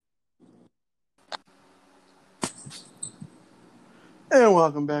And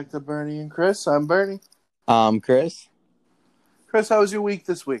welcome back to Bernie and Chris. I'm Bernie. Chris, Chris, how was your week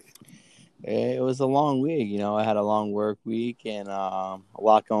this week? it was a long week. I had a long work week and a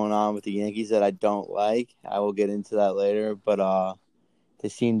lot going on with the Yankees that I don't like. I will get into that later, but they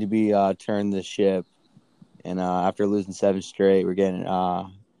seem to be turning the ship. And after losing 7 straight, we're getting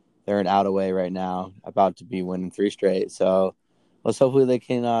they're in out away right now, about to be winning 3 straight. So let's hopefully they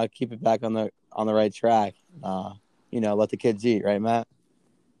can keep it back on the right track. Let the kids eat, right, Matt?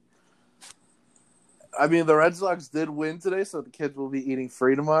 I mean, the Red Sox did win today, so the kids will be eating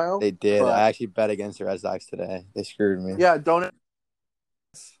free tomorrow. They did. But I actually bet against the Red Sox today. They screwed me. yeah, don't. I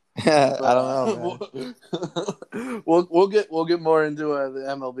But don't know, man. we'll get more into the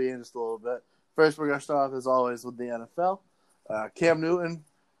MLB in just a little bit. First, we're gonna start off as always with the NFL. Cam Newton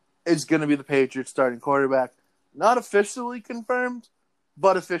is going to be the Patriots' starting quarterback. Not officially confirmed,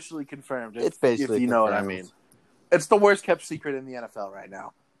 but officially confirmed. It's basically if you know what I mean. It's the worst kept secret in the NFL right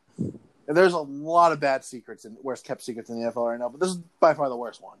now. And there's a lot of bad secrets and worst kept secrets in the NFL right now, but this is by far the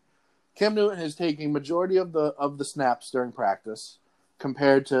worst one. Cam Newton is taking majority of the snaps during practice,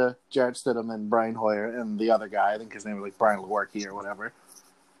 compared to Jarrett Stidham and Brian Hoyer and the other guy. I think his name was like Brian Lewerke or whatever.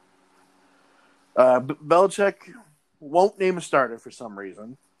 Belichick won't name a starter for some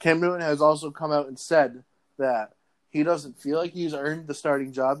reason. Cam Newton has also come out and said that he doesn't feel like he's earned the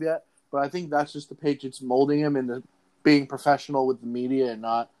starting job yet, but I think that's just the Patriots molding him into being professional with the media and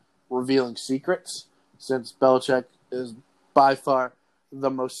not revealing secrets, since Belichick is by far the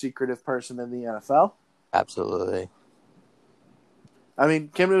most secretive person in the NFL. Absolutely. I mean,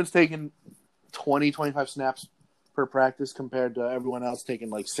 Cam Newton's taken 20, 25 snaps per practice compared to everyone else taking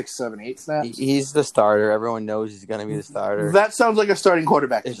like 6, 7, 8 snaps. He's the starter. Everyone knows he's going to be the starter. That sounds like a starting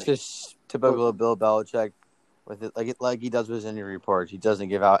quarterback to It's me. just typical Bill Belichick with it, like he does with his injury reports. He doesn't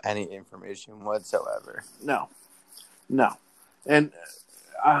give out any information whatsoever. No. And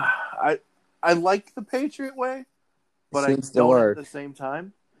I like the Patriot way, but I don't at the same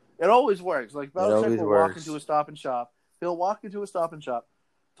time. It always works. Like Belichick will walk into a Stop and Shop. He'll walk into a Stop and Shop,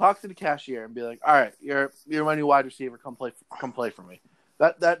 talk to the cashier, and be like, "All right, you're my new wide receiver. Come play for me."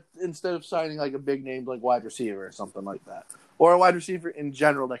 That instead of signing like a big name like wide receiver or something like that, or a wide receiver in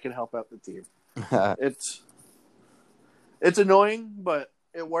general that can help out the team. It's annoying, but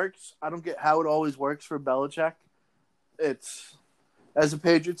it works. I don't get how it always works for Belichick. As a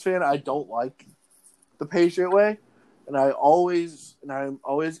Patriots fan, I don't like the Patriot way, and I always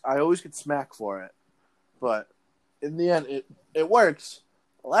get smacked for it. But in the end, it works.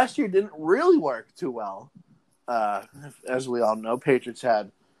 Last year didn't really work too well. As we all know, Patriots had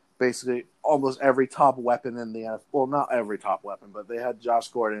basically almost every top weapon in the NFL. Well, not every top weapon, but they had Josh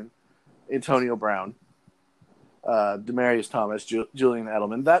Gordon, Antonio Brown, Demaryius Thomas, Julian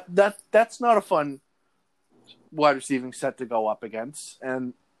Edelman. That's not a fun wide receiving set to go up against.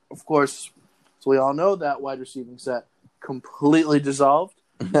 And, of course, as we all know, that wide receiving set completely dissolved,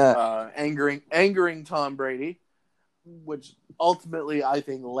 angering Tom Brady, which ultimately I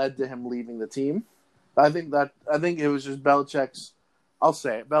think led to him leaving the team. I think it was just Belichick's. I'll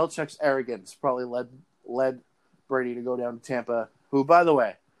say it. Belichick's arrogance probably led Brady to go down to Tampa. Who, by the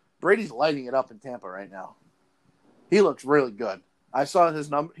way, Brady's lighting it up in Tampa right now. He looks really good. I saw his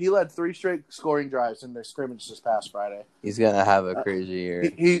number. He led 3 straight scoring drives in their scrimmage this past Friday. He's gonna have a crazy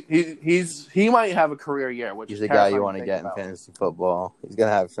year. He might have a career year. Which he's is the guy you want to get in fantasy football. He's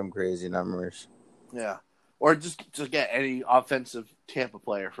gonna have some crazy numbers. Yeah, or just get any offensive Tampa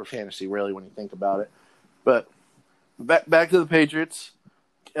player for fantasy. Really, when you think about it. But back to the Patriots.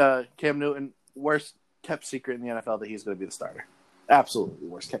 Cam Newton, worst kept secret in the NFL that he's going to be the starter. Absolutely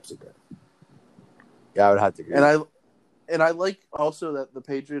worst kept secret. Yeah, I would have to agree. And I like also that the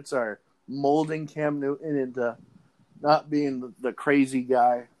Patriots are molding Cam Newton into not being the crazy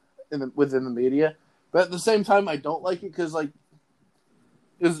guy within the media. But at the same time, I don't like it because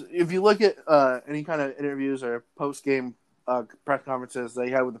if you look at any kind of interviews or post-game press conferences they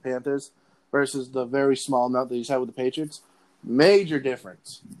had with the Panthers versus the very small amount that he's had with the Patriots, major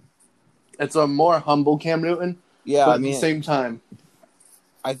difference. It's a more humble Cam Newton. Yeah, but at the same time,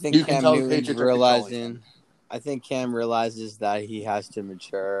 I think Cam Newton's realizing. I think Cam realizes that he has to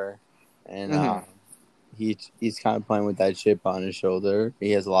mature, and he's kind of playing with that chip on his shoulder.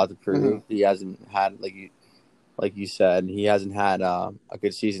 He has a lot to prove. Mm-hmm. He hasn't had like you said, he hasn't had a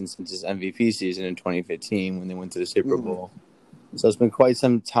good season since his MVP season in 2015 when they went to the Super Bowl. So it's been quite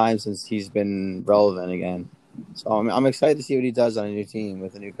some time since he's been relevant again. So I'm excited to see what he does on a new team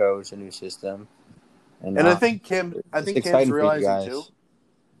with a new coach, a new system. And I think Cam's realizing too.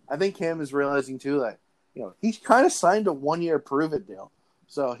 I think Cam is realizing too that he kind of signed a 1-year prove-it deal.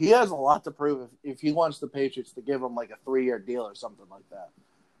 So he has a lot to prove if he wants the Patriots to give him like a 3-year deal or something like that.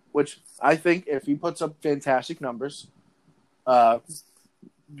 Which I think if he puts up fantastic numbers,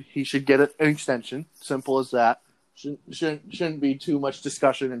 he should get an extension. Simple as that. Shouldn't be too much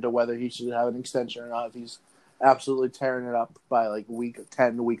discussion into whether he should have an extension or not if he's absolutely tearing it up by like week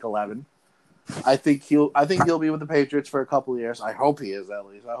 10 to week 11. I think he'll be with the Patriots for a couple of years. I hope he is, at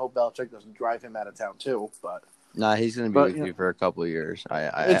least. I hope Belichick doesn't drive him out of town too. But he's going to be with you for a couple of years.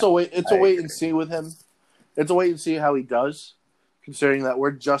 It's a wait and see with him. It's a wait and see how he does, considering that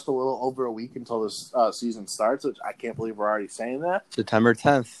we're just a little over a week until this season starts. Which I can't believe we're already saying that. September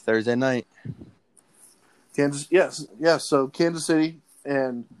 10th, Thursday night. Yes. So Kansas City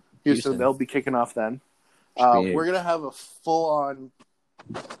and Houston, they'll be kicking off then. We're gonna have a full-on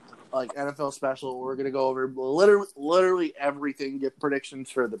like NFL special. We're gonna go over literally everything. Give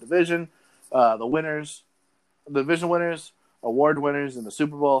predictions for the division, the winners, the division winners, award winners, and the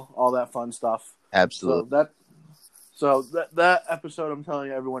Super Bowl. All that fun stuff. Absolutely. So that episode, I'm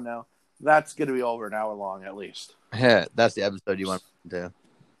telling everyone now, that's gonna be over an hour long at least. Yeah, that's the episode you want to do.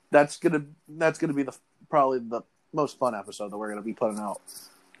 That's gonna be probably the most fun episode that we're gonna be putting out.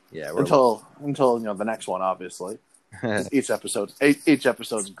 Yeah, until the next one, obviously. each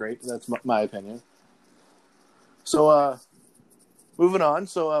episode's great. That's my opinion. So, moving on.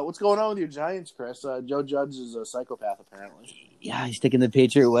 So, what's going on with your Giants, Chris? Joe Judge is a psychopath, apparently. Yeah, he's taking the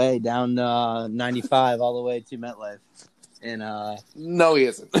Patriot way down 95 all the way to MetLife, and no, he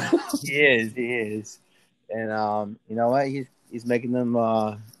isn't. He is, and you know what? He's making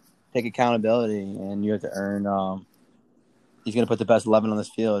them take accountability, and you have to earn. He's going to put the best 11 on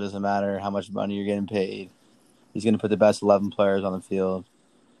this field. It doesn't matter how much money you're getting paid. He's going to put the best 11 players on the field.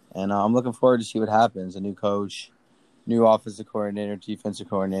 And I'm looking forward to see what happens. A new coach, new offensive coordinator, defensive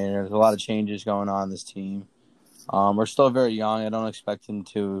coordinator. There's a lot of changes going on in this team. We're still very young. I don't expect him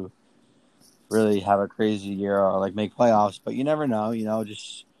to really have a crazy year or like make playoffs. But you never know.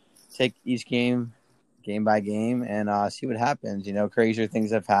 Just take each game by game and see what happens. Crazier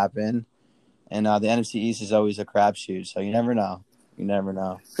things have happened. And the NFC East is always a crapshoot, so you never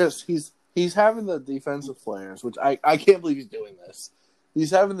know. Chris, he's having the defensive players, which I can't believe he's doing this.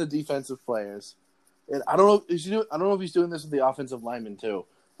 He's having the defensive players, and I don't know if he's doing this with the offensive linemen too,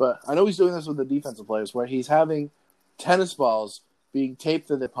 but I know he's doing this with the defensive players, where he's having tennis balls being taped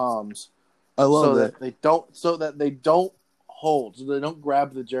to their palms, so that they don't hold, so they don't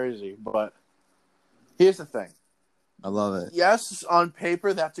grab the jersey. But here's the thing. I love it. Yes, on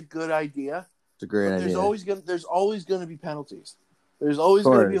paper that's a good idea. It's a great idea. There's always going to be penalties. There's always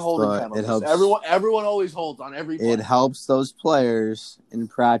going to be holding penalties. Everyone always holds on every play. It helps those players in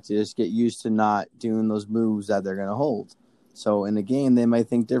practice get used to not doing those moves that they're going to hold. So in the game, they might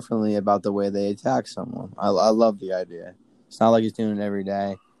think differently about the way they attack someone. I love the idea. It's not like he's doing it every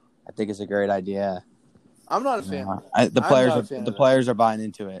day. I think it's a great idea. I'm not a fan of it. The players are buying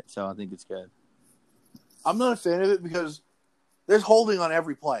into it, so I think it's good. I'm not a fan of it because there's holding on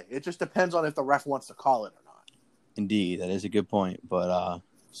every play. It just depends on if the ref wants to call it or not. Indeed, that is a good point. But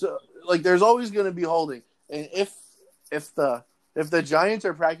so there's always going to be holding, and if the Giants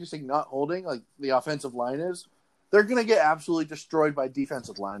are practicing not holding, like the offensive line is, they're going to get absolutely destroyed by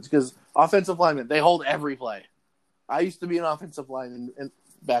defensive lines because offensive linemen, they hold every play. I used to be an offensive lineman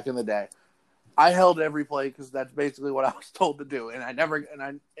back in the day. I held every play because that's basically what I was told to do, and I never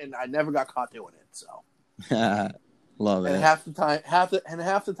got caught doing it. So. Love it. And half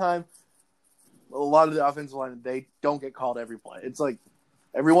the time, a lot of the offensive line, they don't get called every play. It's like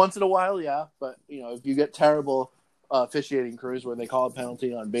every once in a while, yeah. But if you get terrible officiating crews where they call a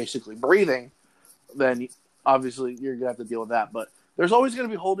penalty on basically breathing, then obviously you're gonna have to deal with that. But there's always gonna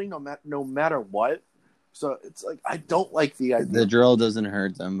be holding no matter what. So it's like I don't like the idea. The drill doesn't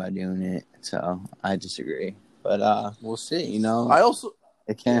hurt them by doing it, so I disagree. But we'll see.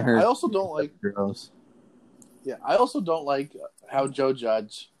 It can't hurt. I also don't like drills. Yeah, I also don't like how Joe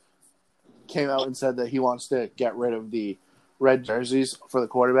Judge came out and said that he wants to get rid of the red jerseys for the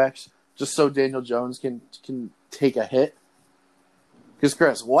quarterbacks just so Daniel Jones can take a hit. Because,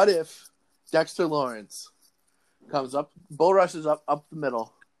 Chris, what if Dexter Lawrence comes up, bull rushes up the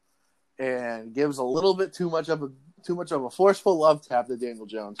middle, and gives a little bit too much of a forceful love tap to Daniel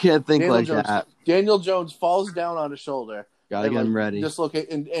Jones? Can't think like that. Daniel Jones falls down on his shoulder. Gotta get him ready. Dislocate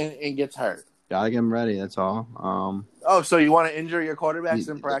and gets hurt. Gotta get them ready. That's all. So you want to injure your quarterbacks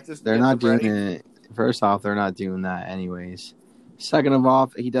in practice? They're not doing it. First off, they're not doing that anyways. Second of all,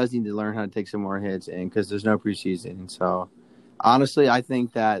 he does need to learn how to take some more hits in because there's no preseason. So, honestly, I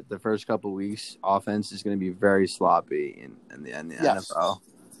think that the first couple of weeks, offense is going to be very sloppy in the yes, NFL.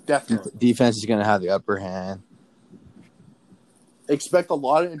 Definitely. Defense is going to have the upper hand. expect a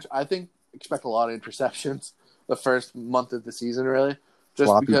lot of interceptions the first month of the season, really,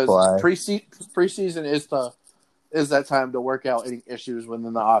 just because preseason is that time to work out any issues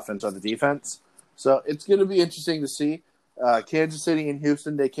within the offense or the defense. So it's going to be interesting to see. Kansas City and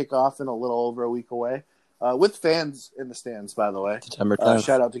Houston, they kick off in a little over a week away. With fans in the stands, by the way. September 10th.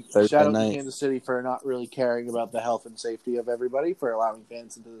 Shout out to Kansas City for not really caring about the health and safety of everybody for allowing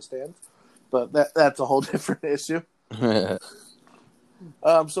fans into the stands. But that's a whole different issue. So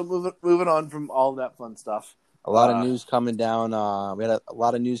moving on from all of that fun stuff. A lot of news coming down. We had a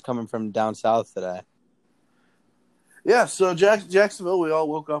lot of news coming from down south today. Yeah, so Jacksonville, we all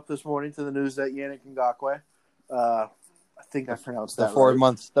woke up this morning to the news that Yannick Ngakoue, I think I pronounced that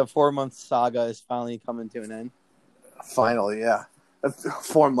right. The 4-month saga is finally coming to an end. Finally, yeah.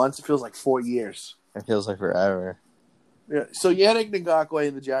 4 months, it feels like 4 years. It feels like forever. Yeah. So Yannick Ngakoue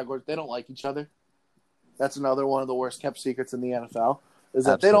and the Jaguars, they don't like each other. That's another one of the worst kept secrets in the NFL, is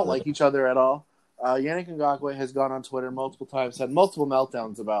that they don't like each other at all. Yannick Ngakoue has gone on Twitter multiple times, had multiple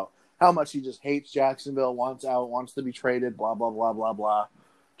meltdowns about how much he just hates Jacksonville, wants out, wants to be traded, blah, blah, blah, blah, blah.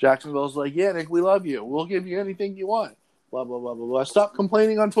 Jacksonville's like, Yannick, we love you. We'll give you anything you want. Blah, blah, blah, blah, blah. Stop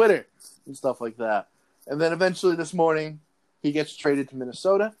complaining on Twitter and stuff like that. And then eventually this morning, he gets traded to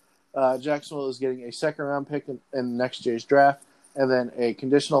Minnesota. Jacksonville is getting a second-round pick in next year's draft, and then a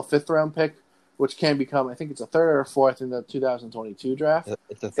conditional fifth-round pick, which can become, I think it's a third or a fourth in the 2022 draft.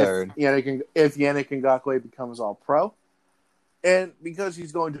 It's a third. If Yannick Ngakoue becomes all-pro. And because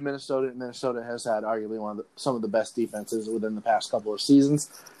he's going to Minnesota, and Minnesota has had arguably some of the best defenses within the past couple of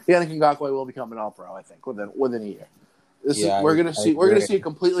seasons, Yannick Ngakoue will become an all-pro, I think, within a year. We're going to see a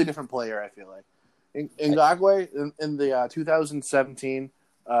completely different player, I feel like. Ngakoue in the 2017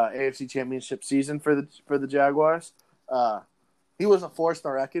 AFC Championship season for the Jaguars, he was a force to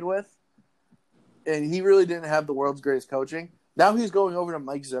reckon with, and he really didn't have the world's greatest coaching. Now he's going over to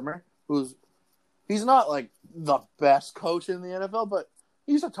Mike Zimmer, he's not like the best coach in the NFL, but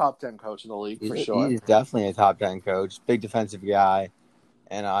he's a top 10 coach in the league for sure. He's definitely a top 10 coach, big defensive guy,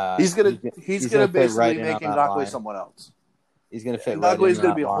 and he's gonna basically make Ngakoue someone else. He's gonna fit. Ngakoue is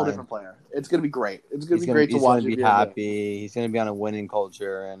gonna be a whole different player. It's gonna be great. It's gonna be great to watch. He's gonna be happy. He's gonna be on a winning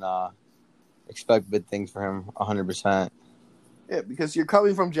culture, and expect big things for him. 100%. Yeah, because you're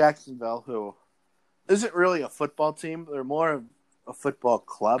coming from Jacksonville, who isn't really a football team. They're more of a football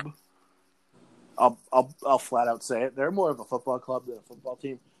club. I'll flat out say it. They're more of a football club than a football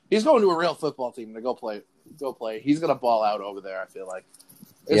team. He's going to a real football team to go play. He's gonna ball out over there. I feel like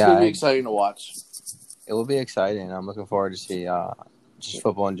it's gonna be exciting to watch. It will be exciting. I'm looking forward to see just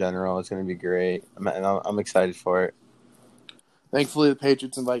football in general. It's going to be great. I'm excited for it. Thankfully, the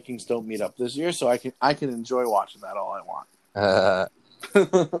Patriots and Vikings don't meet up this year, so I can enjoy watching that all I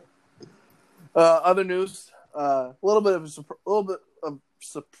want. Other news, a little bit of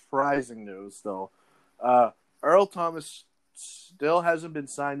surprising news though. Earl Thomas still hasn't been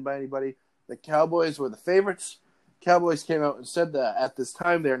signed by anybody. The Cowboys were the favorites. Cowboys came out and said that at this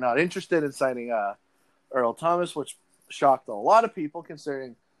time they're not interested in signing Earl Thomas, which shocked a lot of people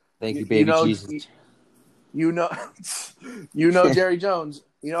considering. Thank you, baby Jesus. You know Jerry Jones.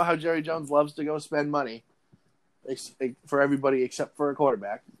 You know how Jerry Jones loves to go spend money for everybody except for a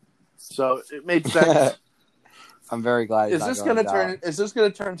quarterback. So it made sense. I'm very glad. Is this going to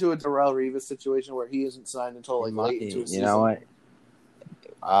turn to a Darrelle Revis situation where he isn't signed until late into a season? You know what?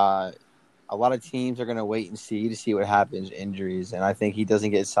 A lot of teams are going to wait and see to see what happens, injuries, and I think he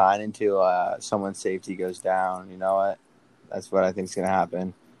doesn't get signed until someone's safety goes down. You know what? That's what I think is going to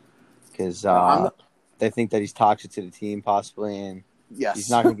happen because they think that he's toxic to the team, possibly, and he's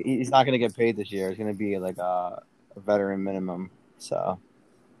not going to get paid this year. It's going to be like a veteran minimum. So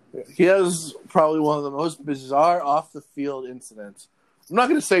he has probably one of the most bizarre off the field incidents. I'm not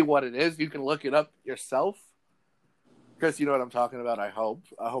going to say what it is. You can look it up yourself. Chris, you know what I'm talking about, I hope.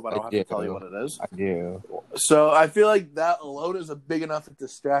 I don't have to tell you what it is. I do. So I feel like that alone is a big enough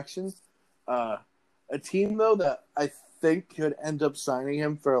distraction. A team, though, that I think could end up signing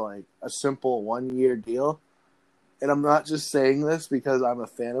him for like a simple 1-year deal. And I'm not just saying this because I'm a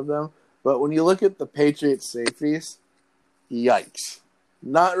fan of them. But when you look at the Patriots safeties, yikes.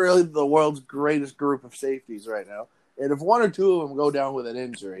 Not really the world's greatest group of safeties right now. And if one or two of them go down with an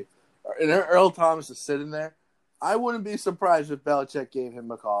injury, and Earl Thomas is sitting there, I wouldn't be surprised if Belichick gave him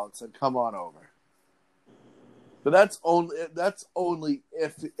a call and said, "Come on over." But that's only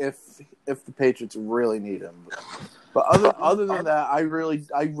if the Patriots really need him. But other than that, I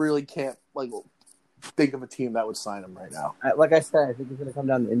really can't think of a team that would sign him right now. Like I said, I think it's going to come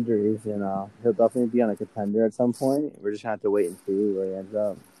down to injuries, and he'll definitely be on a contender at some point. We're just going to have to wait and see where he ends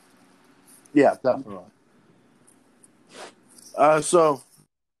up. Yeah, definitely. So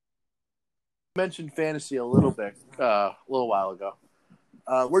I mentioned fantasy a little bit, a little while ago.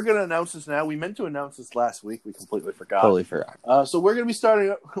 We're going to announce this now. We meant to announce this last week. We completely forgot. Totally forgot. So we're going to be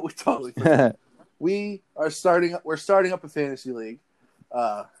starting. We totally forgot. We're starting up a fantasy league.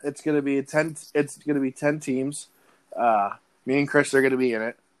 It's going to be 10. It's going to be 10 teams. Me and Chris are going to be in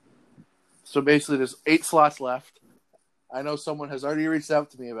it. So basically, there's 8 slots left. I know someone has already reached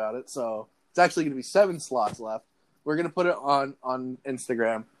out to me about it, so it's actually going to be 7 slots left. We're going to put it on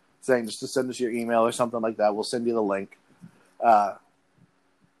Instagram, saying just to send us your email or something like that. We'll send you the link. It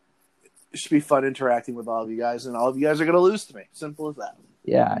should be fun interacting with all of you guys, and all of you guys are going to lose to me. Simple as that.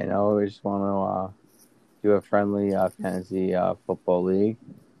 Yeah, I know. We just want to do a friendly fantasy football league.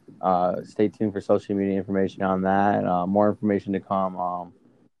 Stay tuned for social media information on that. More information to come.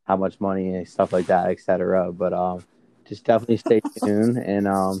 How much money and stuff like that, etc. But just definitely stay tuned, and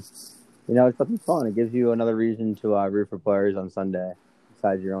it's something fun. It gives you another reason to root for players on Sunday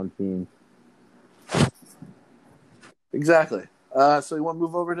besides your own team. Exactly. So you want to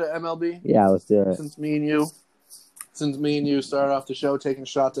move over to MLB? Yeah, let's do it. Since me and you started off the show taking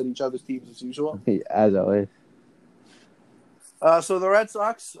shots at each other's teams as usual. As always. So the Red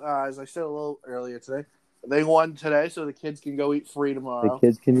Sox, as I said a little earlier today, they won today, so the kids can go eat free tomorrow. The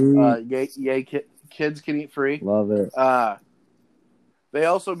kids can eat. Kids can eat free. Love it. They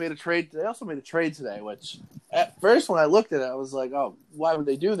also made a trade. They also made a trade today, which at first when I looked at it, I was like, "Oh, why would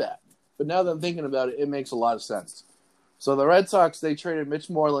they do that?" But now that I'm thinking about it, it makes a lot of sense. So the Red Sox, they traded Mitch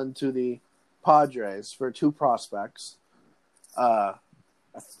Moreland to the Padres for 2 prospects.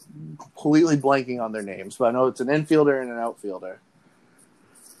 Completely blanking on their names, but I know it's an infielder and an outfielder.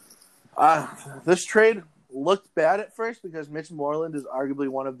 This trade looked bad at first because Mitch Moreland is arguably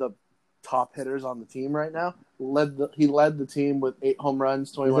one of the top hitters on the team right now. He led the team with 8 home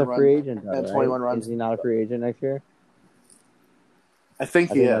runs, 21 runs, free agent, and 21 runs. Is he not a free agent next year? I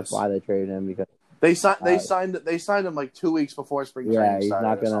think he is. That's why they traded him, because they signed him like 2 weeks before spring training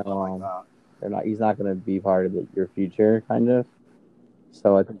started. He's not gonna. He's not gonna be part of your future, kind of.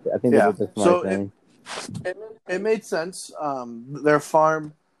 So I think they did the smart thing. It made sense. Their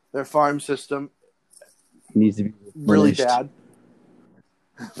farm system needs to be really bad.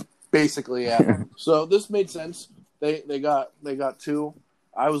 Basically, yeah. So this made sense. They got 2.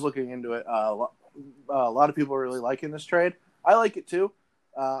 I was looking into it. A lot of people are really liking this trade. I like it too.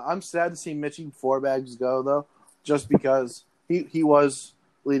 I'm sad to see Mitchie Fourbags go though, just because he was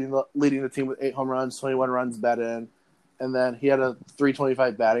leading the team with 8 home runs, 21 runs batted in, and then he had a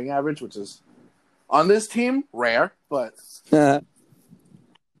 .325 batting average, which is on this team rare, but but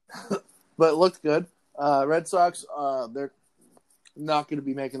it looked good. Red Sox, they're not going to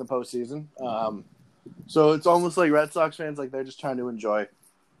be making the postseason, so it's almost like Red Sox fans, like they're just trying to enjoy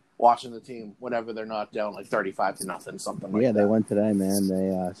watching the team whenever they're not down like 35-0, something like that. Yeah, they won today, man.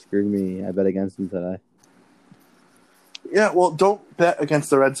 They screwed me. I bet against them today. Yeah, well, don't bet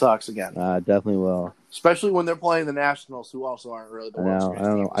against the Red Sox again. Definitely will. Especially when they're playing the Nationals, who also aren't really the World Series. I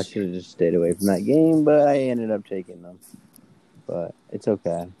don't know. I should have just stayed away from that game, but I ended up taking them. But it's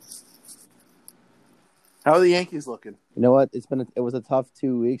okay. How are the Yankees looking? You know what? It was a tough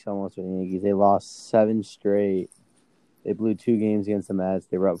 2 weeks almost for the Yankees. They lost 7 straight. They blew 2 games against the Mets.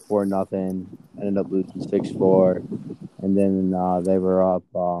 They were up 4-0. Ended up losing 6-4, and then they were up.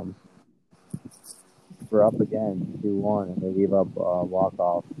 Were up again 2-1, and they gave up walk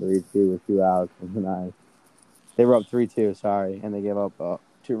off 3-2 with 2 outs in the 9th. They were up 3-2, sorry, and they gave up a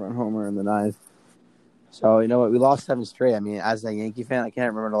 2-run homer in the 9th. So you know what? We lost 7 straight. I mean, as a Yankee fan, I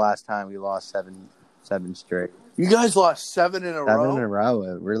can't remember the last time we lost 7 straight. You guys lost 7 in a row? 7 in a row,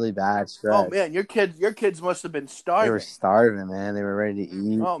 a really bad stretch. Oh man, your kids must have been starving. They were starving, man. They were ready to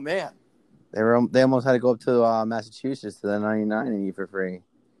eat. Oh man, they almost had to go up to Massachusetts to the 99 and eat for free.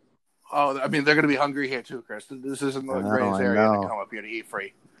 Oh, I mean, they're going to be hungry here too, Chris. This isn't the greatest area to come up here to eat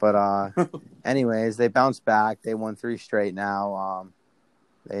free. But anyways, they bounced back. They won 3 straight now.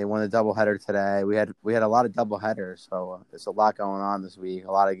 They won a doubleheader today. We had a lot of doubleheaders, so there's a lot going on this week.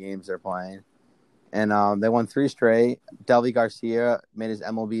 A lot of games they're playing. And they won 3 straight. Delvey Garcia made his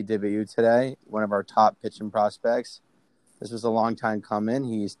MLB debut today, one of our top pitching prospects. This was a long time coming.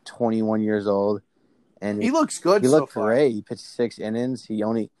 He's 21 years old. And he looks good. He looked great. He pitched 6 innings.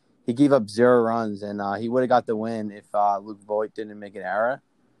 He gave up 0 runs, and he would have got the win if Luke Voit didn't make an error.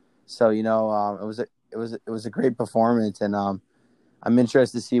 So it was a great performance, and I'm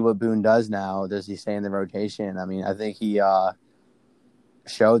interested to see what Boone does now. Does he stay in the rotation? I mean, I think he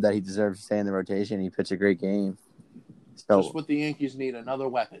showed that he deserves to stay in the rotation. He pitched a great game. So just what the Yankees need, another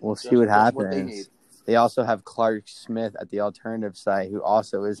weapon. We'll see what happens. They also have Clark Smith at the alternative site, who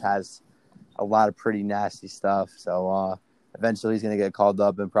also has a lot of pretty nasty stuff. So eventually he's going to get called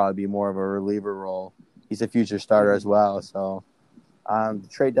up and probably be more of a reliever role. He's a future starter as well. So the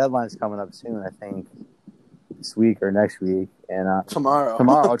trade deadline is coming up soon, I think, this week or next week. And tomorrow.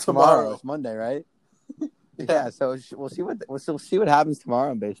 Tomorrow. It's Monday, right? Yeah. So we'll see what happens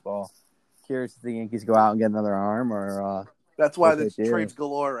tomorrow in baseball. Curious if the Yankees go out and get another arm, or that's why there's trades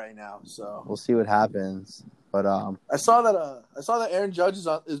galore right now. So we'll see what happens. But I saw that Aaron Judge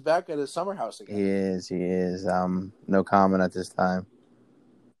is back at his summer house again. He is. No comment at this time.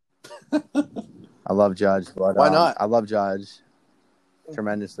 I love Judge, but why not? I love Judge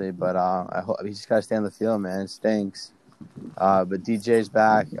tremendously, but I hope he just got to stay on the field, man. It stinks. But DJ's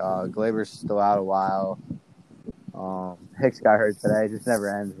back. Glaber's still out a while. Hicks got hurt today. It just never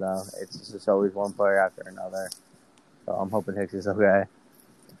ends, though. It's just always one player after another. So I'm hoping Hicks is okay.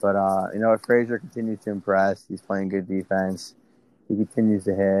 But, Frazier continues to impress. He's playing good defense. He continues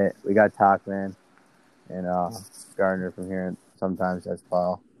to hit. We got Tauchman and Gardner from here sometimes as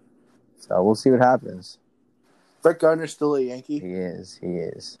well. So we'll see what happens. Brett Gardner's still a Yankee? He is.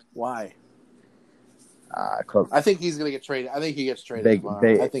 Why? I think he's going to get traded. I think he gets traded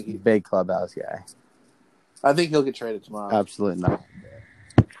tomorrow. Big clubhouse guy. I think he'll get traded tomorrow. Absolutely not.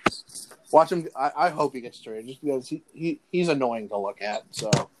 Watch him. I hope he gets traded just because he's annoying to look at.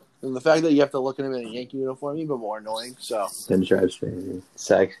 So, and the fact that you have to look at him in a Yankee uniform, even more annoying. So, drives crazy.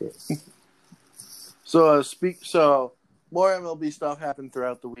 Sexy. So more MLB stuff happened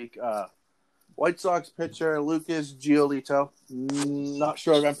throughout the week. White Sox pitcher Lucas Giolito, not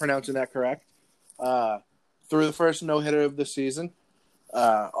sure if I'm pronouncing that correct, threw the first no-hitter of the season.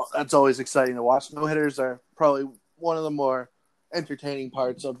 That's always exciting to watch. No-hitters are probably one of the more entertaining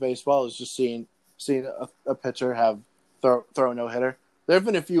parts of baseball, is just seeing a pitcher throw a no-hitter. There have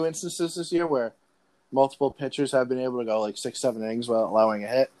been a few instances this year where multiple pitchers have been able to go like 6-7 innings without allowing a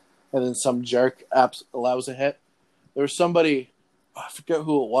hit, and then some jerk allows a hit. There was somebody, I forget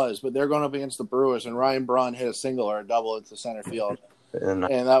who it was, but they're going up against the Brewers, and Ryan Braun hit a single or a double into center field, and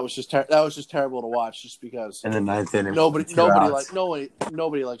that was just terrible to watch, just because in the ninth inning, nobody likes 2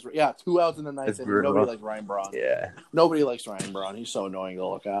 outs in the ninth inning. Nobody likes Ryan Braun. Yeah, nobody likes Ryan Braun. He's so annoying to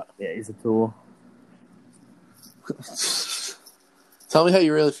look at. Yeah, he's a tool. Tell me how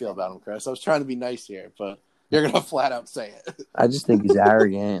you really feel about him, Chris. I was trying to be nice here, but you're gonna flat out say it. I just think he's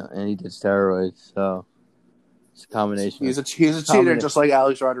arrogant, and he did steroids, so. It's a combination. He's a cheater, just like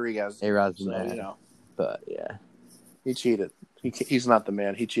Alex Rodriguez. A-Rod's the man. But, yeah. He cheated. He's not the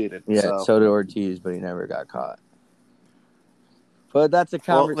man. He cheated. Yeah, so did Ortiz, but he never got caught. But that's a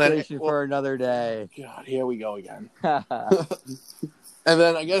conversation for another day. God, here we go again. And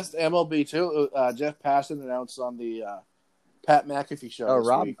then I guess MLB, too. Jeff Passan announced on the Pat McAfee show this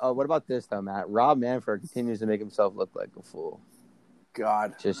week. What about this, though, Matt? Rob Manfred continues to make himself look like a fool.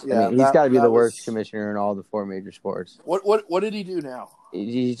 God, he's got to be the worst commissioner in all the 4 major sports. What did he do now?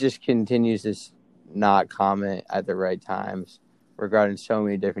 He just continues to not comment at the right times regarding so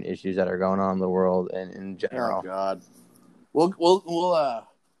many different issues that are going on in the world and in general. Oh God, we'll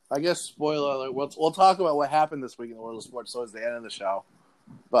I guess spoiler alert. We'll talk about what happened this week in the world of sports. So it's the end of the show.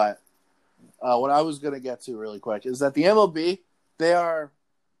 But what I was going to get to really quick is that the MLB, they are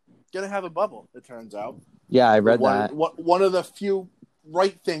going to have a bubble. It turns out. Yeah, I read that. One of the few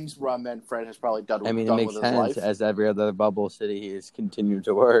right things Rob Manfred has probably done. I mean, it makes sense as every other bubble city is continuing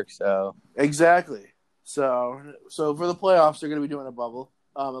to work. So exactly. So for the playoffs, they're going to be doing a bubble.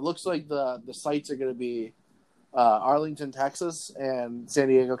 It looks like the sites are going to be Arlington, Texas, and San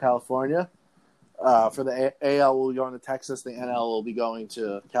Diego, California. For the AL, we'll be going to Texas. The NL will be going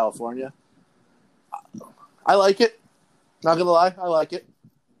to California. I like it. Not gonna lie, I like it.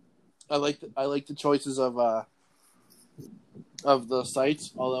 I like the choices of the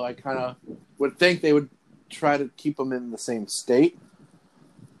sites, although I kind of would think they would try to keep them in the same state.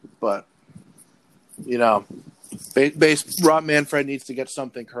 But, Rob Manfred needs to get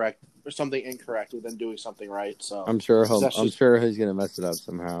something correct or something incorrect within doing something right. So I'm sure he's going to mess it up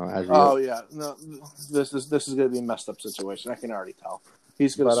somehow. No, this is going to be a messed up situation. I can already tell.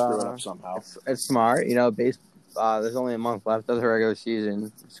 He's going to screw it up somehow. It's smart, there's only a month left of the regular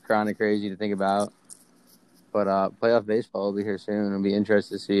season. It's kind of crazy to think about. But playoff baseball will be here soon. It'll be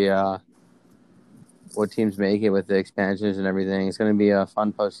interesting to see what teams make it with the expansions and everything. It's going to be a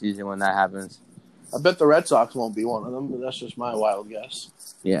fun postseason when that happens. I bet the Red Sox won't be one of them, but that's just my wild guess.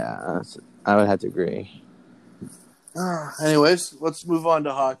 Yeah, I would have to agree. Anyways, let's move on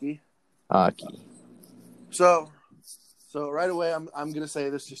to hockey. So right away, I'm going to say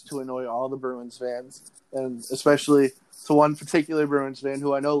this just to annoy all the Bruins fans, and especially to one particular Bruins fan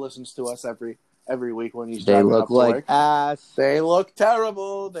who I know listens to us every every week when he's They driving look up to like work. ass. They look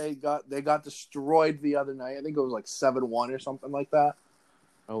terrible. They got destroyed the other night. I think it was like 7-1 or something like that.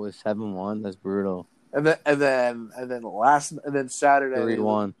 Oh, it was 7-1. That's brutal. And then Saturday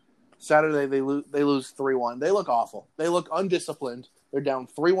 3-1. Saturday they lose 3-1. They look awful. They look undisciplined. They're down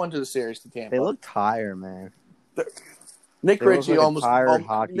 3-1 to the series to Tampa. They look tired, man. Nick Ritchie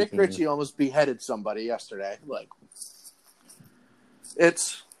almost beheaded somebody yesterday. Like,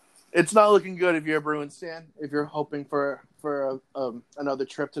 it's not looking good if you're a Bruins fan. If you're hoping for another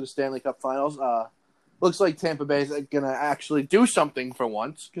trip to the Stanley Cup Finals, looks like Tampa Bay is going to actually do something for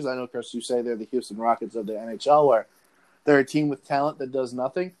once. Because I know, Chris, you say they're the Houston Rockets of the NHL, where they're a team with talent that does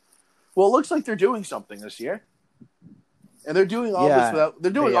nothing. Well, it looks like they're doing something this year, and they're doing all this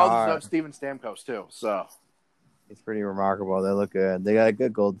without Steven Stamkos too. So it's pretty remarkable. They look good. They got a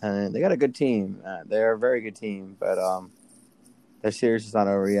good goaltending. They got a good team. They're a very good team, but their series is not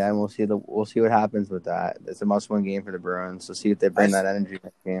over yet, and we'll see what happens with that. It's a must-win game for the Bruins. So see if they bring that energy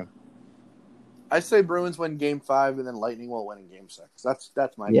next game. I say Bruins win Game 5, and then Lightning will win in Game 6.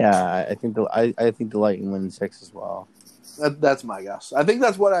 That's my guess. Yeah, I think the Lightning win in 6 as well. That's my guess. I think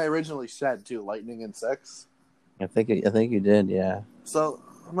that's what I originally said too. Lightning in 6. I think you did. Yeah. So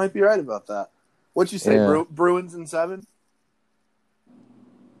I might be right about that. What'd you say? Yeah. Bruins in 7?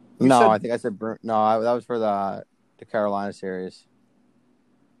 I think I said that was for the Carolina series.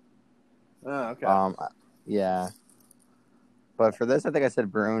 Oh, okay. Yeah. But for this, I think I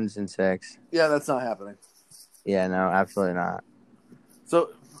said Bruins in 6. Yeah, that's not happening. Yeah, no, absolutely not. So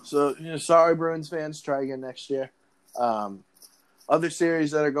sorry, Bruins fans. Try again next year. Other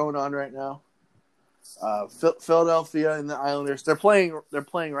series that are going on right now. Philadelphia and the Islanders. They're playing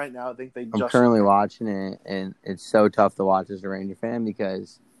right now. I think I'm currently watching it, and it's so tough to watch as a Ranger fan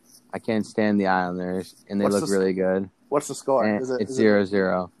because I can't stand the Islanders, and they look really good. What's the score? It's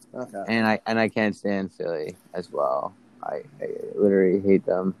 0-0. Okay. And I can't stand Philly as well. I literally hate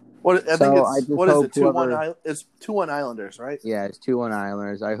them. What is it? 2-1. It's 2-1 Islanders, right? Yeah, it's 2-1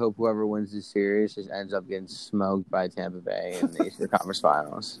 Islanders. I hope whoever wins this series just ends up getting smoked by Tampa Bay in the Eastern Conference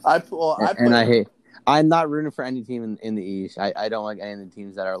Finals. I'm not rooting for any team in the East. I don't like any of the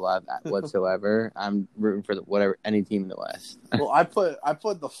teams that are left whatsoever. I'm rooting for any team in the West. Well, I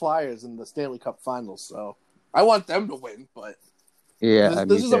put the Flyers in the Stanley Cup Finals, so I want them to win. But yeah,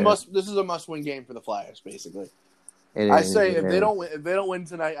 this is a must-win game for the Flyers, basically. If they don't win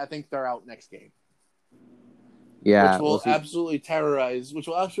tonight, I think they're out next game. Yeah, which will absolutely terrorize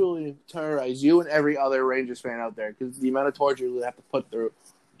you and every other Rangers fan out there, because the amount of torture you have to put through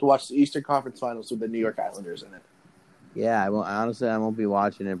to watch the Eastern Conference Finals with the New York Islanders in it. Yeah, I won't be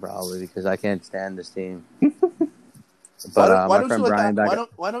watching it probably because I can't stand this team. But why don't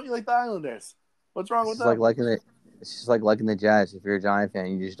you like the Islanders? What's wrong with that? It's just like liking the Jets. If you're a Giant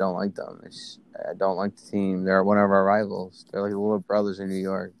fan, you just don't like them. I don't like the team. They're one of our rivals. They're like the little brothers in New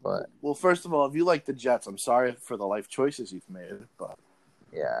York. But well, first of all, if you like the Jets, I'm sorry for the life choices you've made. But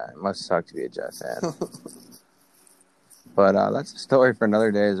yeah, it must suck to be a Jets fan. But that's a story for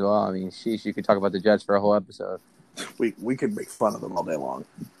another day as well. I mean, sheesh, you could talk about the Jets for a whole episode. We could make fun of them all day long.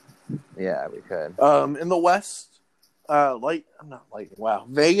 Yeah, we could. In the West,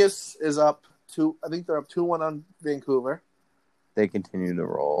 Vegas is up 2. I think they're up 2-1 on Vancouver. They continue to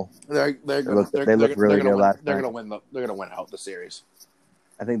roll. They look really good. They're gonna win out the series.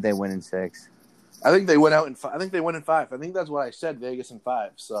 I think they win in 6. I think they win out in 5. I think they win in 5. I think that's what I said. Vegas in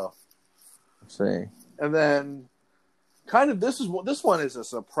 5. So let's see. And then, this one is a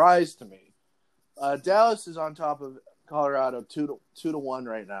surprise to me. Dallas is on top of Colorado 2-1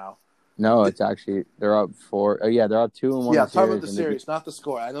 right now. No, it's actually they're up 4. Oh yeah, they're up 2-1. Yeah, talking about the series, not the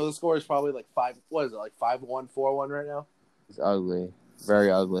score. I know the score is probably like 5. What is it, like 5-1, 4-1 right now? It's ugly,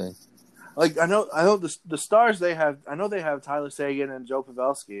 very ugly. Like I know the Stars they have. I know they have Tyler Seguin and Joe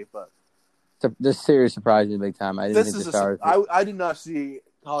Pavelski, but this series surprised me big time. I didn't think the Stars. I did not see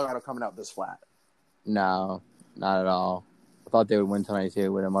Colorado coming out this flat. No, not at all. I thought they would win tonight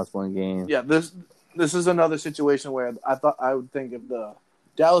too with a must-win game. Yeah, this is another situation where I would think if the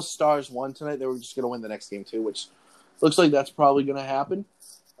Dallas Stars won tonight, they were just going to win the next game too, which looks like that's probably going to happen.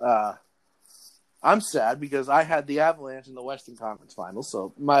 I'm sad because I had the Avalanche in the Western Conference Finals,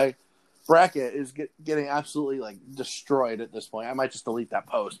 so my bracket is getting absolutely destroyed at this point. I might just delete that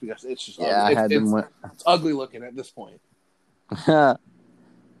post because it's just ugly. It's ugly looking at this point. I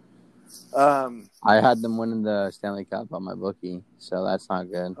had them winning the Stanley Cup on my bookie, so that's not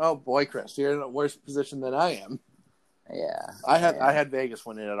good. Oh boy, Chris, you're in a worse position than I am. Yeah, I had Vegas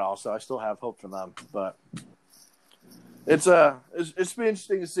winning it all, so I still have hope for them. But It's be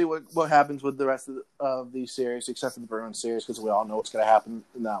interesting to see what happens with the rest of the series, except for the Bruins series, because we all know what's going to happen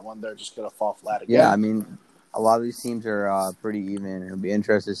in that one. They're just going to fall flat again. Yeah, I mean, a lot of these teams are pretty even. It'll be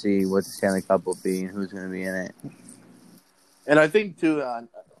interesting to see what the Stanley Cup will be and who's going to be in it. And I think too,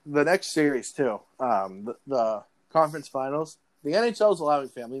 the next series too, the conference finals, the NHL is allowing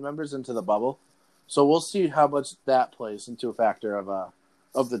family members into the bubble, so we'll see how much that plays into a factor of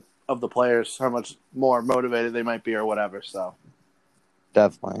the players, how much more motivated they might be or whatever. So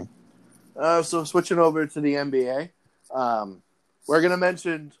definitely. So switching over to the NBA, we're gonna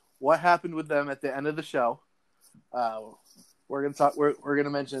mention what happened with them at the end of the show. We're gonna talk. We're gonna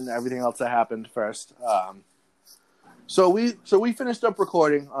mention everything else that happened first. So we finished up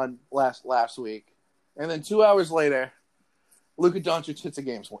recording on last week, and then 2 hours later, Luka Doncic hits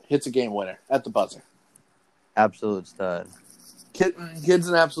a game winner at the buzzer. Absolute stud. Kid's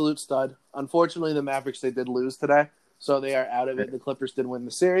an absolute stud. Unfortunately, the Mavericks, they did lose today, so they are out of it. The Clippers did win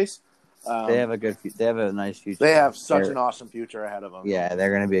the series. They have a nice future. They have such an awesome future ahead of them. Yeah, they're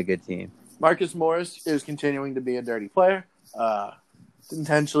going to be a good team. Marcus Morris is continuing to be a dirty player.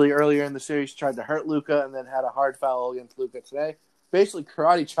 Intentionally earlier in the series tried to hurt Luka and then had a hard foul against Luka today. Basically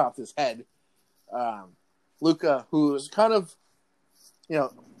karate chopped his head. Luka, who is kind of,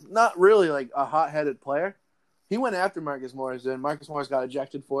 not really like a hot-headed player, he went after Marcus Morris, and Marcus Morris got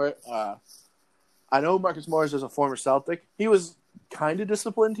ejected for it. I know Marcus Morris is a former Celtic. He was kind of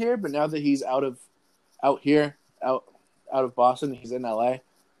disciplined here, but now that he's out of Boston, he's in LA.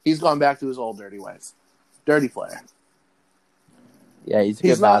 He's gone back to his old dirty ways. Dirty player. Yeah, he's a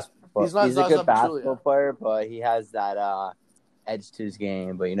good basketball player, but he has that edge to his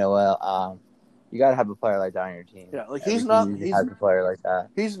game. But you know what? You got to have a player like that on your team. Yeah, like he's not a player like that.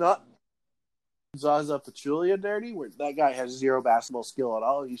 He's not Zaza Pachulia dirty, where that guy has zero basketball skill at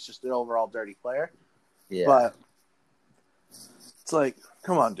all. He's just an overall dirty player. Yeah. But it's like,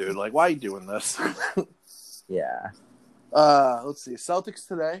 come on, dude. Like, why are you doing this? Yeah. Let's see. Celtics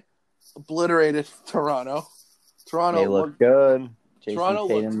today obliterated Toronto. They look good. Jason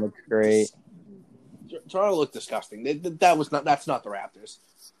Tatum looked great. Toronto looked disgusting. That's not the Raptors.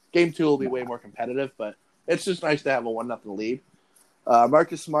 Game 2 will be way more competitive, but it's just nice to have a 1-0 lead.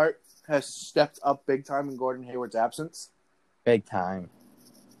 Marcus Smart has stepped up big time in Gordon Hayward's absence. Big time.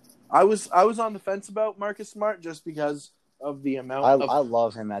 I was on the fence about Marcus Smart just because of the amount I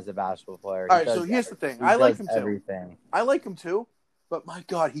love him as a basketball player. All right, so here's the thing. I like him too. Everything. I like him too, but my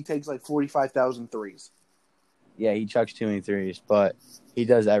God, he takes like 45,000 threes. Yeah, he chucks too many threes, but he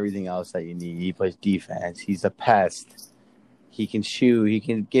does everything else that you need. He plays defense. He's a pest. He can shoot. He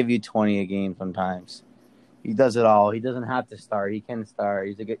can give you 20 a game sometimes. He does it all. He doesn't have to start. He can start.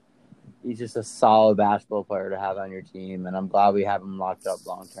 He's just a solid basketball player to have on your team, and I'm glad we have him locked up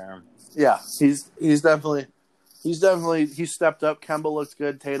long term. Yeah, he's definitely stepped up. Kemba looked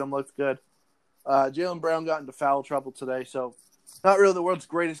good. Tatum looked good. Jaylen Brown got into foul trouble today, so not really the world's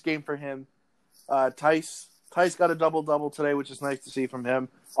greatest game for him. Tice got a double-double today, which is nice to see from him.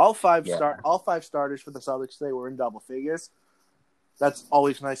 All five starters for the Celtics today were in double figures. That's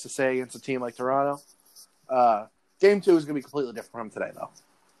always nice to say against a team like Toronto. Game 2 is going to be completely different from today, though.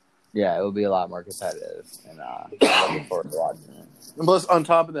 Yeah, it will be a lot more competitive, and I'm looking forward to watching it. And plus, on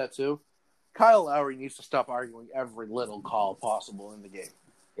top of that, too, Kyle Lowry needs to stop arguing every little call possible in the game.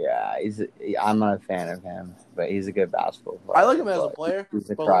 Yeah, I'm not a fan of him, but he's a good basketball player. I like him as a player. He's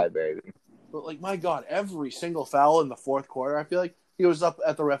a crybaby. But, my God, every single foul in the fourth quarter, I feel like he was up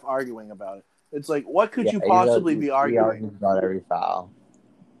at the ref arguing about it. It's like, what could you possibly be arguing? He argues about every foul.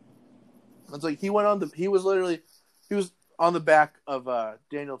 It's like he was on the back of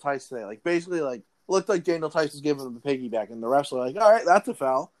Daniel Tice today. Like, basically, looked like Daniel Tice was giving him the piggyback, and the refs were like, all right, that's a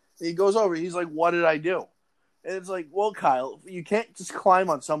foul. And he goes over. He's like, what did I do? And it's like, well, Kyle, you can't just climb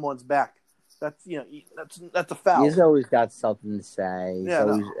on someone's back. That's a foul. He's always got something to say.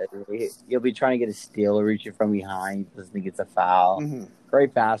 Yeah, he'll be trying to get a steal or reaching from behind. He doesn't think it's a foul. Mm-hmm.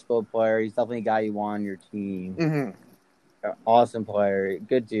 Great basketball player. He's definitely a guy you want on your team. Mm-hmm. Awesome player.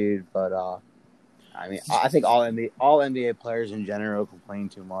 Good dude, but I think all NBA players in general complain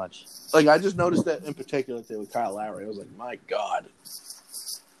too much. Like, I just noticed that in particular today with Kyle Lowry. I was like, my God.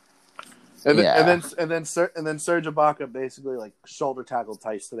 And then Serge Ibaka basically shoulder tackled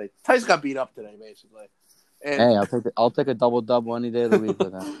Tice today. Tice got beat up today, basically. And, hey, I'll take a double any day of the week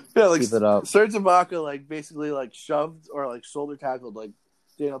with him. Yeah, keep it up. Serge Ibaka basically shoved or shoulder tackled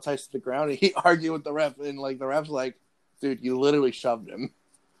Daniel Tice to the ground, and he argued with the ref, and the ref's like, dude, you literally shoved him.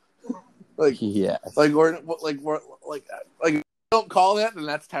 Yeah. We're don't call that, then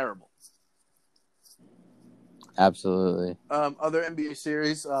that's terrible. Absolutely. Other NBA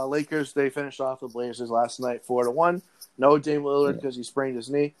series, Lakers, they finished off the Blazers last night 4-1. No Dame Lillard because he sprained his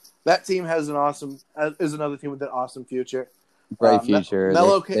knee. That team is another team with an awesome future. Bright future.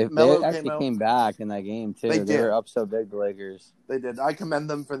 Melo they actually came back in that game too. They were up so big, the Lakers. They did. I commend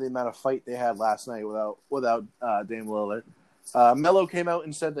them for the amount of fight they had last night without Dame Lillard. Melo came out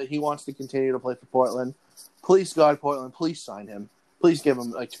and said that he wants to continue to play for Portland. Please, God, Portland, please sign him. Please give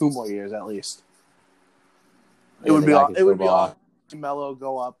him like 2 more years at least. It would be awesome to Melo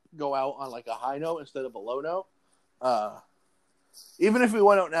go out on like a high note instead of a low note. Even if he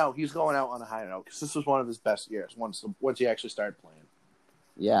went out now, he's going out on a high note because this was one of his best years once he actually started playing.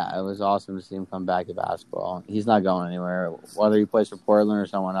 Yeah, it was awesome to see him come back to basketball. He's not going anywhere. Whether he plays for Portland or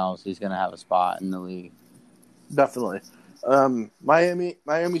someone else, he's going to have a spot in the league. Definitely.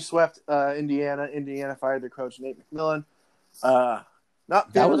 Miami swept Indiana. Indiana fired their coach, Nate McMillan.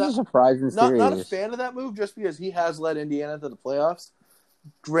 That was a surprising series. Not a fan of that move just because he has led Indiana to the playoffs.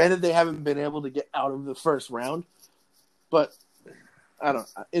 Granted, they haven't been able to get out of the first round, but I don't.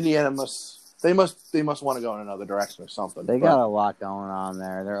 Indiana must want to go in another direction or something. They got a lot going on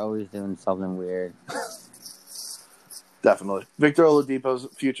there. They're always doing something weird. Definitely, Victor Oladipo's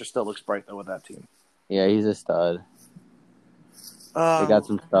future still looks bright though with that team. Yeah, he's a stud. They got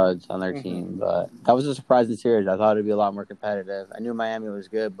some studs on their team, but that was a surprising series. I thought it'd be a lot more competitive. I knew Miami was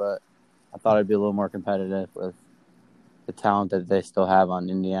good, but I thought it'd be a little more competitive with the talent that they still have on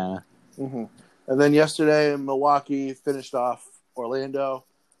Indiana. Mm-hmm. And then yesterday, Milwaukee finished off Orlando.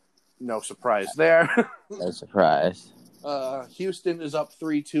 No surprise there. No surprise. Houston is up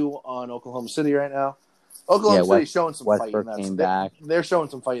 3-2 on Oklahoma City right now. Oklahoma City's showing some fight in that. Came back. They're showing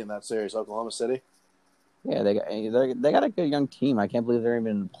some fight in that series, Oklahoma City. Yeah, they got a good young team. I can't believe they're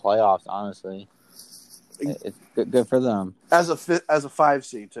even in the playoffs. Honestly, it's good for them. As a 5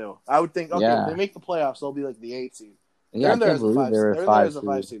 seed too, I would think. Okay, if they make the playoffs, they'll be like the 8 seed. Yeah, I can't believe they're a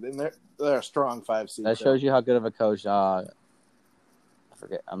 5 seed. And they're a strong 5 seed. That shows you how good of a coach. I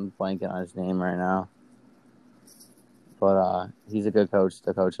forget. I'm blanking on his name right now, but he's a good coach.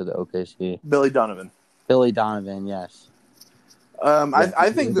 The coach of the OKC, Billy Donovan. Billy Donovan, yes.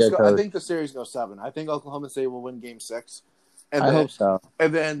 I think the series goes 7. I think Oklahoma City will win Game 6. And I hope so.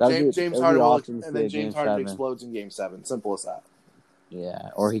 And then James Harden explodes in Game 7. Simple as that.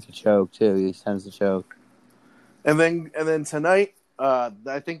 Yeah, or he could choke too. He tends to choke. And then tonight,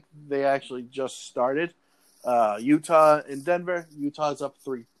 I think they actually just started. Utah and Denver. Utah's up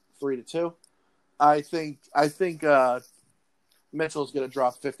 3-2. I think Mitchell's going to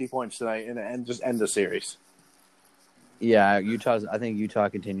drop 50 points tonight and just end the series. Yeah, I think Utah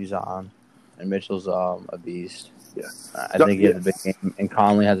continues on, and Mitchell's a beast. Yeah, I think he has a big game, and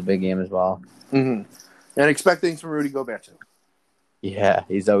Conley has a big game as well. Mm-hmm. And expect things from Rudy Gobert too. Yeah,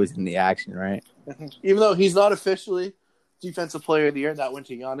 he's always in the action, right? Even though he's not officially Defensive Player of the Year, that went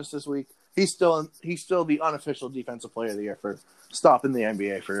to Giannis this week. He's still the unofficial Defensive Player of the Year for stopping the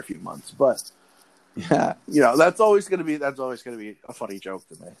NBA for a few months. But yeah, that's always going to be a funny joke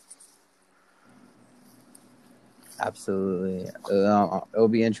to me. Absolutely. It'll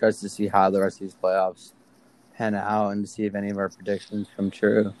be interesting to see how the rest of these playoffs pan out and to see if any of our predictions come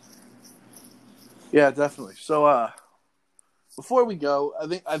true. Yeah, definitely. So, before we go,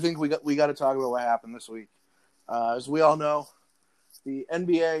 I think we got to talk about what happened this week. As we all know, the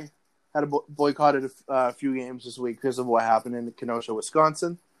NBA had boycotted a few games this week because of what happened in Kenosha,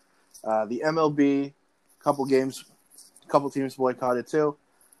 Wisconsin. The MLB, couple teams boycotted too.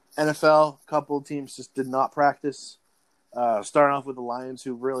 NFL, a couple teams just did not practice. Starting off with the Lions,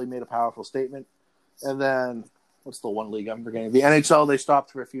 who really made a powerful statement. And then, what's the one league I'm forgetting? The NHL, they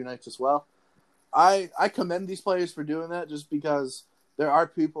stopped for a few nights as well. I commend these players for doing that just because there are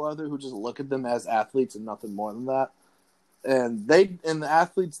people out there who just look at them as athletes and nothing more than that. And the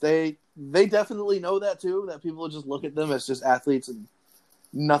athletes, they definitely know that too, that people just look at them as just athletes and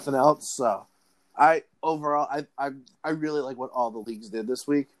nothing else. So I really like what all the leagues did this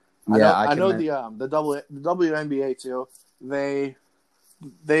week. Yeah, I know the WNBA too. They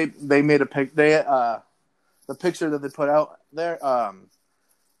made a pic. The picture that they put out there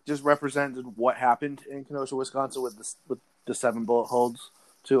just represented what happened in Kenosha, Wisconsin, with the 7 bullet holes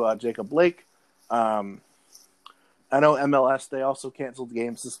to Jacob Blake. I know MLS, they also canceled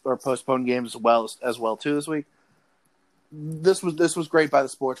games or postponed games as well too this week. This was great by the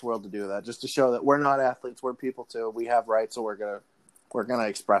sports world to do that, just to show that we're not athletes, we're people too. We have rights, so we're gonna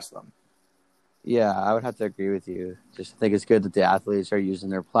express them. Yeah, I would have to agree with you. Just think it's good that the athletes are using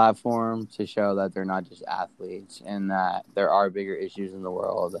their platform to show that they're not just athletes and that there are bigger issues in the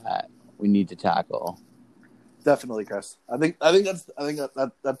world that we need to tackle. Definitely, Chris. I think that's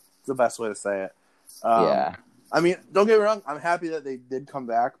the best way to say it. Yeah. I mean, don't get me wrong. I'm happy that they did come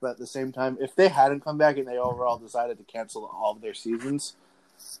back, but at the same time, if they hadn't come back and they overall decided to cancel all of their seasons,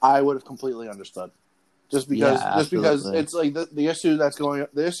 I would have completely understood. Just because it's like the issues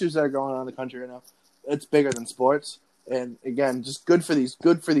that are going on in the country right now, it's bigger than sports. And again, just good for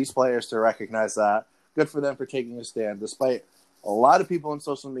these players to recognize that. Good for them for taking a stand, despite a lot of people on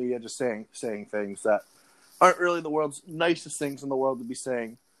social media just saying things that aren't really the world's nicest things in the world to be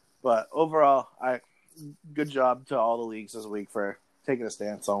saying. But overall, good job to all the leagues this week for taking a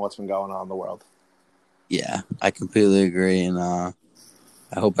stance on what's been going on in the world. Yeah, I completely agree, and I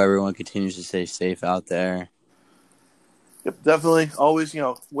hope everyone continues to stay safe out there. Yep, definitely. Always,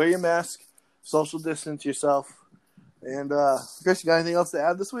 wear your mask, social distance yourself. And Chris, you got anything else to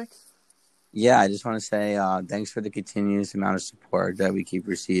add this week? Yeah, I just want to say thanks for the continuous amount of support that we keep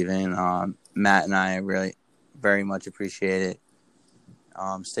receiving. Matt and I really very much appreciate it.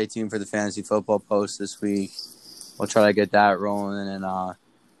 Stay tuned for the fantasy football post this week. We'll try to get that rolling, and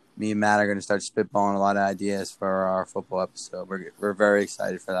me and Matt are going to start spitballing a lot of ideas for our football episode. We're very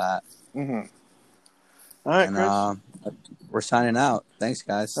excited for that. Mm-hmm. All right, and, Chris. We're signing out. Thanks,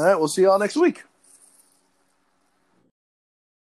 guys. All right, we'll see you all next week.